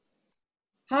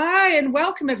Hi and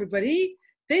welcome everybody.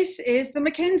 This is the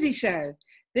Mackenzie Show.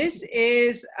 This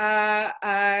is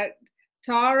Tara,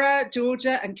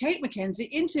 Georgia and Kate Mackenzie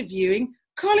interviewing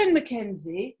Colin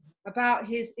Mackenzie about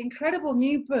his incredible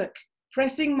new book,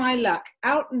 Pressing My Luck,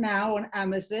 out now on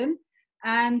Amazon.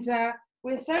 And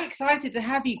we're so excited to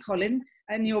have you, Colin,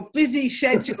 and your busy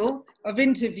schedule of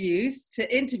interviews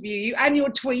to interview you and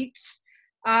your tweets.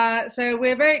 So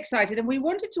we're very excited, and we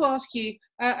wanted to ask you,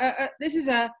 this is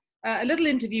a little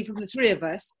interview from the three of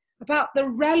us about the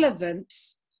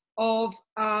relevance of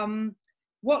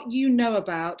what you know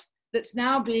about that's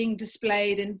now being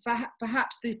displayed in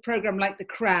perhaps the programme like The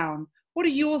Crown. What are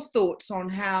your thoughts on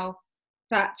how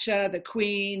Thatcher, the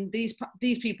Queen, these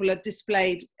people are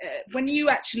displayed when you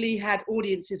actually had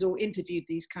audiences or interviewed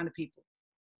these kind of people?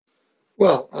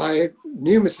 Well, I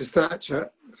knew Mrs.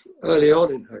 Thatcher early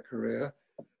on in her career,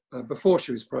 before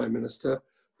she was Prime Minister,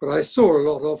 but I saw a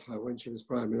lot of her when she was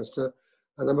Prime Minister,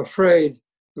 and I'm afraid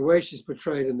the way she's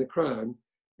portrayed in The Crown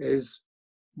is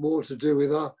more to do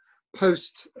with our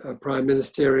post-Prime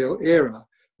Ministerial era,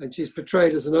 and she's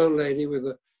portrayed as an old lady with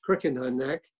a crick in her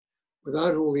neck,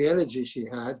 without all the energy she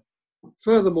had.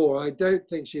 Furthermore, I don't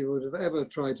think she would have ever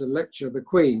tried to lecture the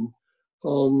Queen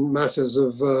on matters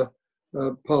of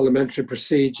parliamentary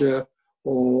procedure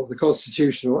or the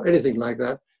Constitution or anything like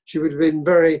that. She would have been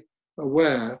very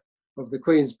aware of the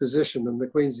Queen's position and the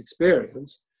Queen's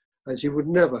experience, and she would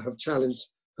never have challenged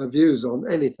her views on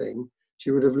anything.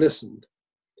 She would have listened.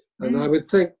 And I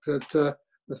would think that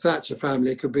the Thatcher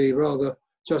family could be rather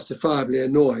justifiably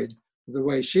annoyed with the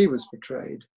way she was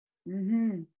portrayed.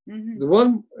 The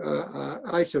one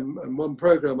item and one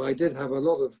programme I did have a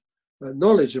lot of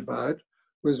knowledge about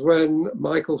was when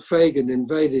Michael Fagan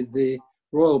invaded the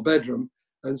royal bedroom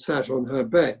and sat on her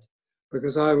bed,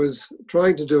 because I was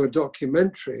trying to do a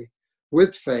documentary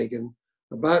with Fagan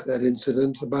about that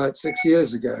incident about 6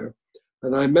 years ago.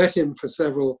 And I met him for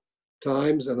several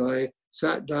times, and I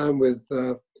sat down with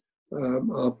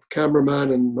our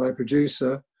cameraman and my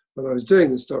producer when I was doing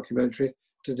this documentary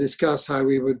to discuss how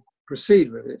we would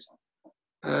proceed with it.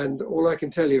 And all I can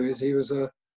tell you is he was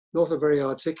not a very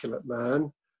articulate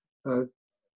man,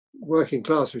 working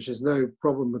class, which is no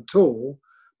problem at all,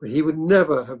 but he would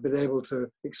never have been able to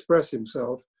express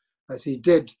himself as he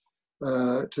did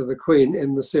to the Queen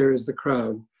in the series The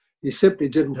Crown. He simply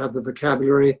didn't have the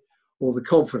vocabulary or the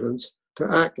confidence to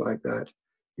act like that.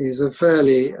 He's a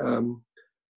fairly,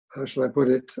 how shall I put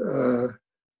it,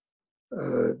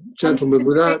 gentleman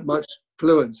without much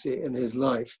fluency in his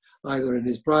life, either in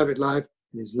his private life,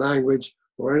 in his language,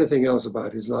 or anything else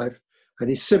about his life. And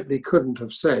he simply couldn't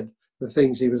have said the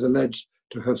things he was alleged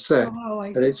to have said.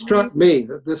 And it struck me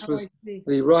that this was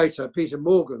the writer, Peter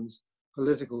Morgan's,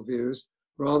 political views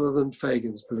rather than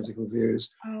Fagan's political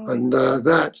views. And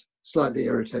that slightly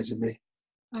irritated me.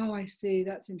 Oh, I see.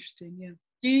 That's interesting, yeah.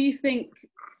 Do you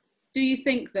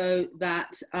think though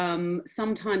that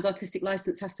sometimes artistic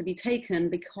license has to be taken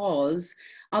because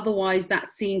otherwise that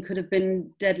scene could have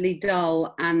been deadly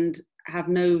dull and have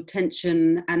no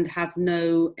tension and have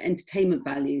no entertainment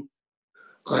value?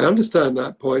 I understand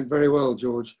that point very well,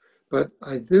 George, but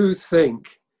I do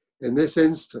think in this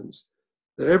instance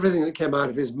that everything that came out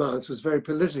of his mouth was very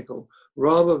political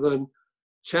rather than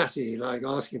chatty, like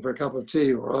asking for a cup of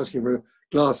tea or asking for a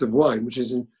glass of wine, which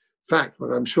is in fact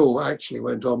what I'm sure actually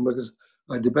went on because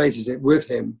I debated it with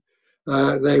him.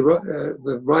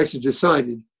 The writer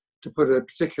decided to put a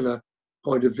particular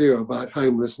point of view about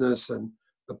homelessness and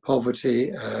the poverty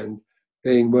and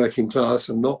being working class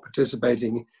and not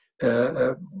participating,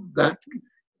 that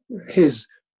his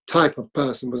type of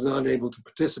person was unable to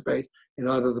participate in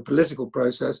either the political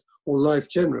process or life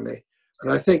generally.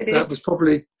 And I think that was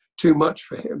probably too much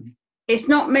for him. It's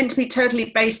not meant to be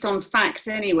totally based on fact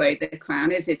anyway, The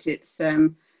Crown, is it? It's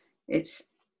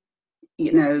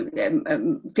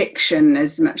fiction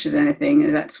as much as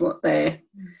anything. That's what they're...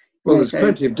 Well, there's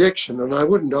plenty of diction, and I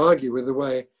wouldn't argue with the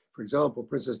way, for example,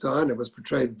 Princess Diana was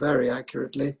portrayed very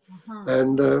accurately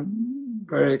and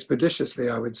very expeditiously,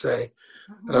 I would say.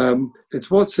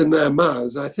 It's what's in their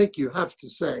mouths. I think you have to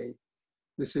say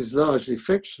this is largely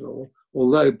fictional,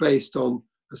 although based on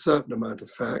a certain amount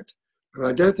of fact. But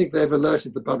I don't think they've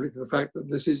alerted the public to the fact that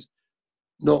this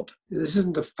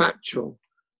isn't a factual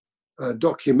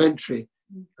documentary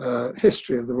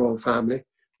history of the royal family.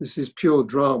 This is pure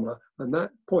drama, and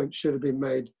that point should have been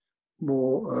made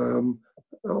more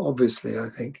obviously, I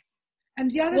think. And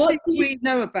the other thing we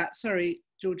know about, sorry,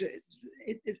 Georgia,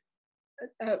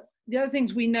 the other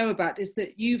things we know about is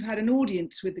that you've had an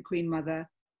audience with the Queen Mother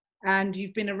and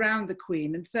you've been around the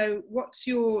Queen. And so what's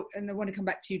your, and I want to come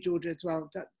back to you, Georgia, as well,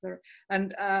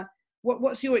 and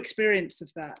what's your experience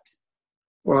of that?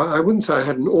 Well, I wouldn't say I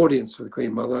had an audience with the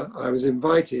Queen Mother. I was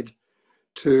invited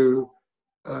to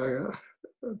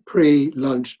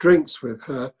pre-lunch drinks with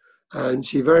her, and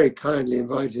she very kindly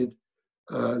invited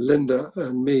Linda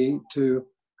and me to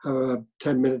have a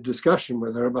 10-minute discussion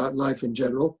with her about life in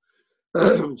general.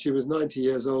 She was 90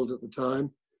 years old at the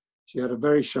time. She had a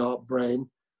very sharp brain.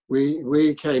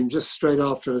 We came just straight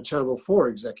after a Channel 4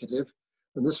 executive,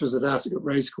 and this was at Ascot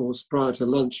Racecourse prior to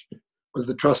lunch with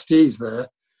the trustees there.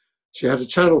 She had a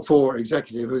Channel 4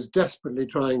 executive who was desperately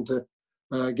trying to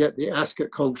get the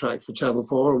Ascot contract for Channel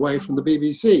 4 away from the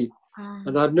BBC.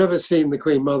 And I've never seen the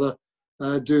Queen Mother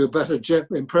do a better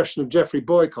impression of Geoffrey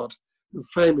Boycott, who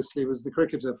famously was the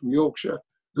cricketer from Yorkshire,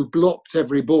 who blocked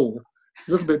every ball.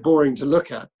 A little bit boring to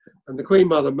look at. And the Queen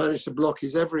Mother managed to block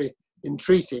his every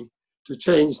entreaty to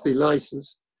change the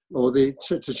license or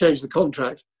to change the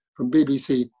contract from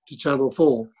BBC to Channel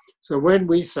 4. So when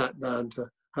we sat down to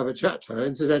have a chat to her,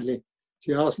 incidentally,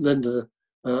 she asked Linda,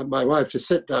 my wife, to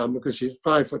sit down because she's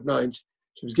 5'9".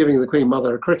 She was giving the Queen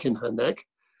Mother a crick in her neck,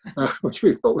 which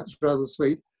we thought was rather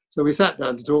sweet. So we sat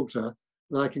down to talk to her,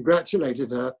 and I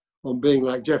congratulated her on being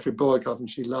like Geoffrey Boycott, and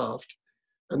she laughed.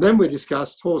 And then we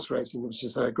discussed horse racing, which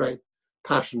is her great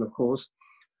passion, of course,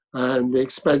 and the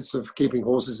expense of keeping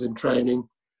horses in training.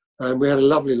 And we had a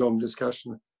lovely long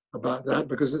discussion about that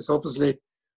because it's obviously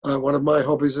one of my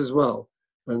hobbies as well.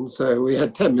 And so we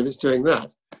had 10 minutes doing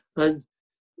that. And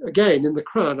again, in The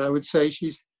Crown, I would say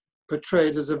she's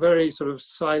portrayed as a very sort of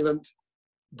silent,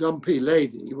 dumpy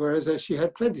lady, whereas she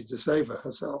had plenty to say for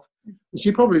herself. And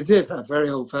she probably did have very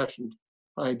old-fashioned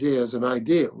ideas and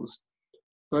ideals,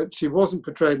 but she wasn't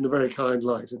portrayed in a very kind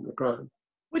light in The Crown.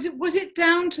 Was it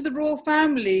down to the royal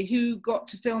family who got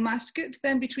to film Ascot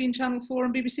then between Channel 4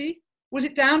 and BBC? Was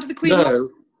it down to the Queen? No,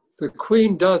 the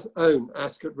Queen does own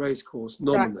Ascot Racecourse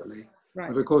nominally, right.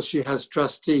 But of course she has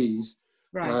trustees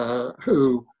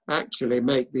who actually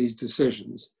make these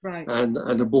decisions, and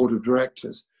a board of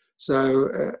directors.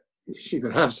 So she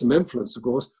could have some influence, of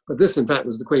course, but this in fact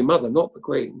was the Queen Mother, not the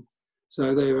Queen.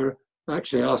 So they were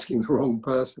actually asking the wrong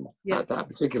person at that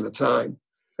particular time.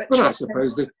 But I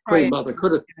suppose the Queen Mother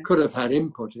could have had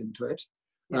input into it,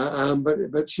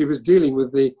 but she was dealing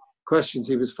with the questions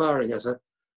he was firing at her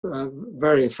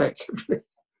very effectively.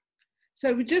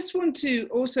 So we just want to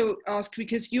also ask,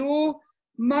 because your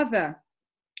mother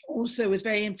also was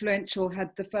very influential,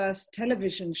 had the first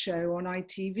television show on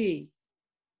ITV.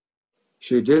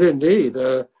 She did indeed,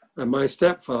 and my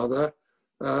stepfather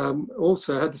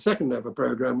also had the second ever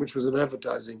programme, which was an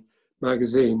advertising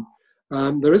magazine.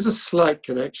 There is a slight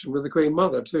connection with the Queen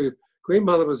Mother too. Queen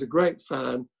Mother was a great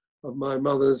fan of my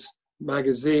mother's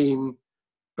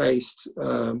magazine-based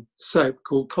soap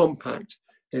called Compact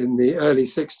in the early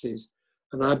 60s.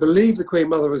 And I believe the Queen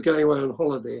Mother was going away on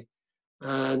holiday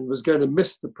and was going to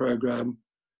miss the programme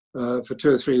for 2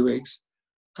 or 3 weeks.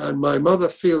 And my mother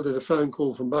fielded a phone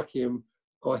call from Buckingham,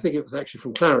 or I think it was actually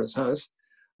from Claret's house,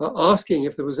 asking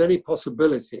if there was any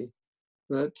possibility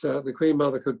that the Queen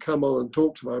Mother could come on and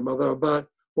talk to my mother about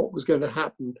what was going to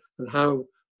happen and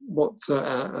what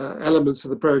elements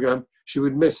of the programme she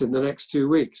would miss in the next 2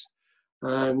 weeks.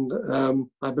 And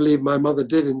I believe my mother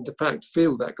did in fact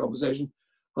field that conversation.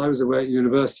 I was away at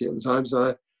university at the time,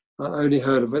 so I only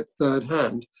heard of it third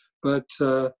hand. But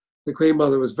the Queen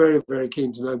Mother was very, very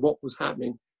keen to know what was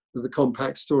happening with the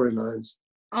Compact storylines.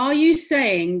 Are you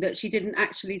saying that she didn't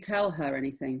actually tell her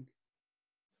anything?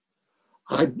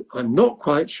 I'm not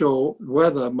quite sure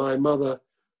whether my mother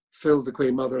filled the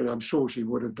Queen Mother, and I'm sure she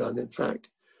would have done, in fact,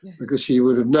 because she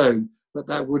would have known that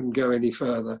that wouldn't go any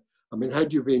further. I mean,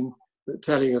 had you been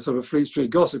telling a sort of Fleet Street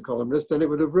gossip columnist, then it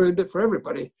would have ruined it for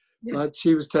everybody. Yes. But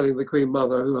she was telling the Queen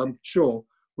Mother, who I'm sure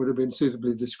would have been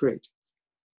suitably discreet.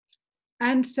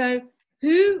 And so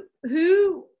who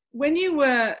when you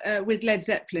were with Led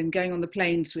Zeppelin, going on the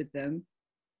planes with them,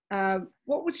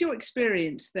 what was your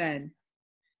experience then?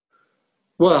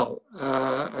 Well,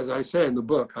 as I say in the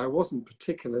book, I wasn't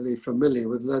particularly familiar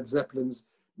with Led Zeppelin's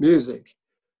music.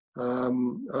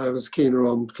 I was keener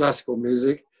on classical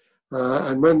music.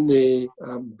 And when the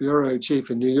bureau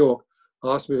chief in New York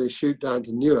asked me to shoot down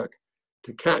to Newark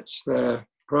to catch their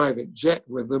private jet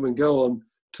with them and go on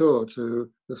tour to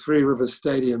the Three Rivers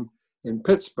Stadium in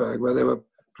Pittsburgh, where they were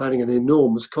planning an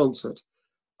enormous concert,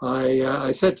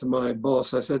 I said to my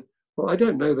boss, I said, well, I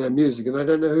don't know their music and I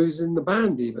don't know who's in the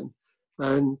band even.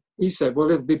 And he said,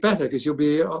 well, it'll be better because you'll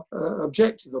be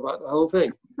objective about the whole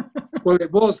thing. Well,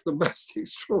 it was the most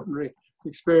extraordinary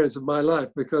experience of my life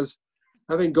because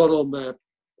having got on their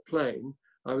plane,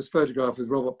 I was photographed with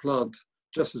Robert Plant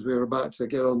just as we were about to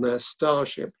get on their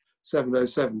Starship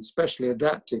 707, specially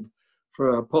adapted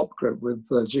for a pop group with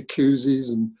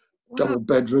jacuzzis and double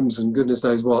bedrooms and goodness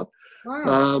knows what.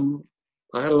 Wow.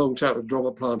 I had a long chat with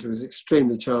Robert Plant, who was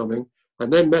extremely charming,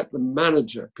 and then met the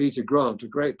manager, Peter Grant, a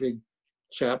great big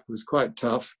chap who was quite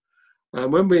tough.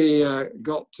 And when we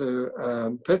got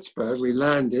to Pittsburgh, we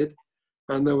landed,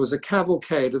 and there was a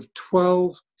cavalcade of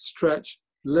 12 stretch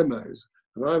limos,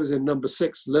 and I was in number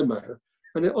 6 limo.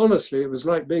 And honestly, it was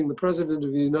like being the President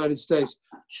of the United States.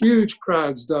 Huge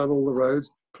crowds down all the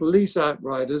roads, police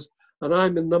outriders, and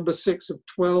I'm in number 6 of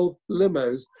 12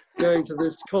 limos going to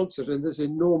this concert in this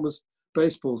enormous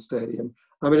baseball stadium.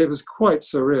 I mean, it was quite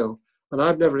surreal, and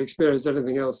I've never experienced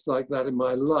anything else like that in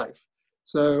my life.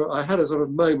 So I had a sort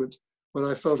of moment when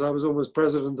I felt I was almost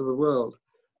president of the world.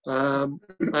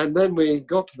 And then we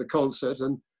got to the concert,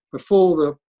 and before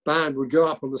the band would go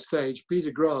up on the stage,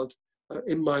 Peter Grant,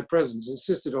 in my presence,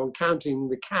 insisted on counting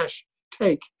the cash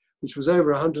take, which was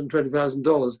over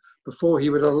 $120,000, before he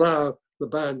would allow the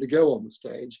band to go on the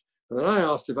stage. And then I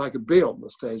asked if I could be on the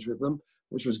stage with them,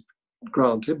 which was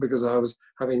granted because I was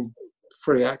having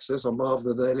free access on behalf of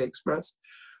the Daily Express.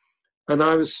 And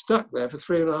I was stuck there for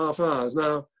 3.5 hours.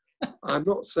 Now, I'm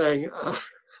not saying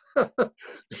it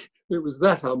was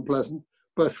that unpleasant,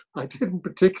 but I didn't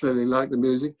particularly like the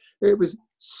music. It was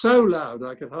so loud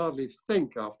I could hardly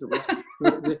think afterwards.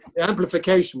 The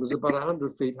amplification was about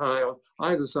 100 feet high on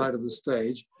either side of the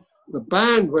stage. The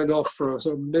band went off for a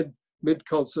sort of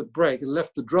mid-concert break and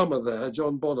left the drummer there,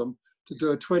 John Bonham, to do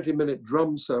a 20-minute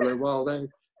drum solo while they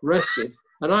rested.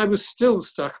 And I was still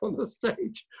stuck on the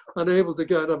stage, unable to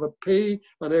go and have a pee,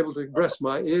 unable to rest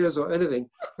my ears or anything.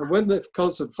 And when the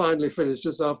concert finally finished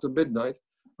just after midnight,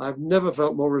 I've never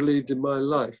felt more relieved in my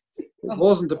life. It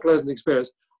wasn't a pleasant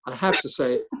experience. I have to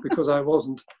say, because I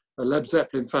wasn't a Led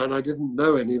Zeppelin fan, I didn't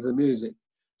know any of the music.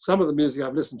 Some of the music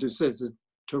I've listened to since is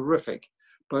terrific,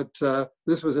 but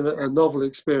this was a novel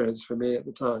experience for me at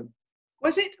the time.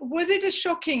 Was it a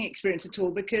shocking experience at all?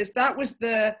 Because that was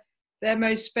their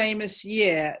most famous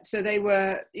year. So they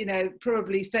were,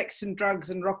 probably sex and drugs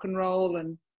and rock and roll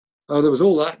and. Oh, there was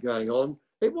all that going on.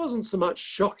 It wasn't so much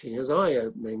shocking as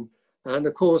eye-opening. And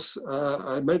of course,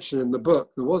 I mentioned in the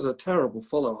book, there was a terrible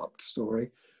follow-up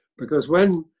story, because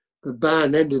when the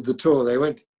band ended the tour, they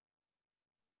went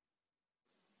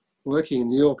working in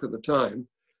New York at the time,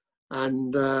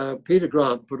 and Peter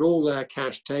Grant put all their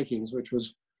cash takings, which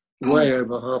was way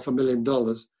over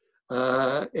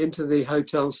 $500,000, into the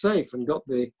hotel safe and got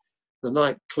the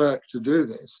night clerk to do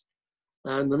this.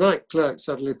 And the night clerk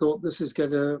suddenly thought, this is going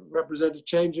to represent a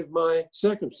change of my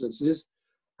circumstances.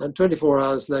 And 24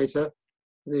 hours later,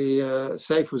 the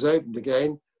safe was opened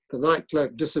again. The night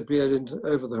clerk disappeared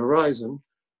over the horizon,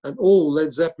 and all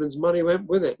Led Zeppelin's money went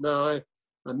with it. Now, I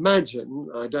imagine,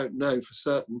 I don't know for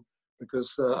certain,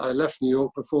 because I left New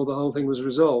York before the whole thing was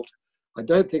resolved. I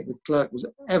don't think the clerk was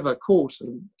ever caught,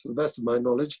 to the best of my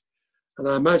knowledge. And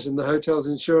I imagine the hotel's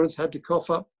insurance had to cough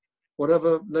up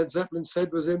whatever Led Zeppelin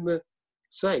said was in the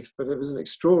safe. But it was an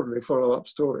extraordinary follow-up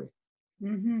story.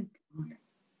 Mm-hmm.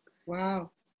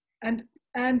 Wow. And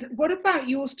what about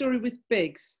your story with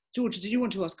Biggs? Georgia, did you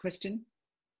want to ask a question?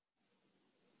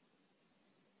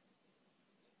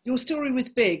 Your story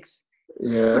with Biggs.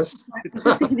 Yes.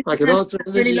 I can answer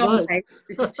it really long.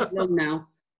 This is too long now.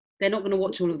 They're not going to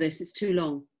watch all of this. It's too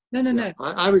long. No.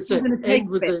 I would say end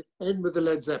with the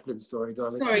Led Zeppelin story,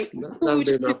 darling. Sorry, I thought we would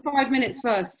do 5 minutes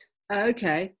first.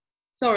 Okay.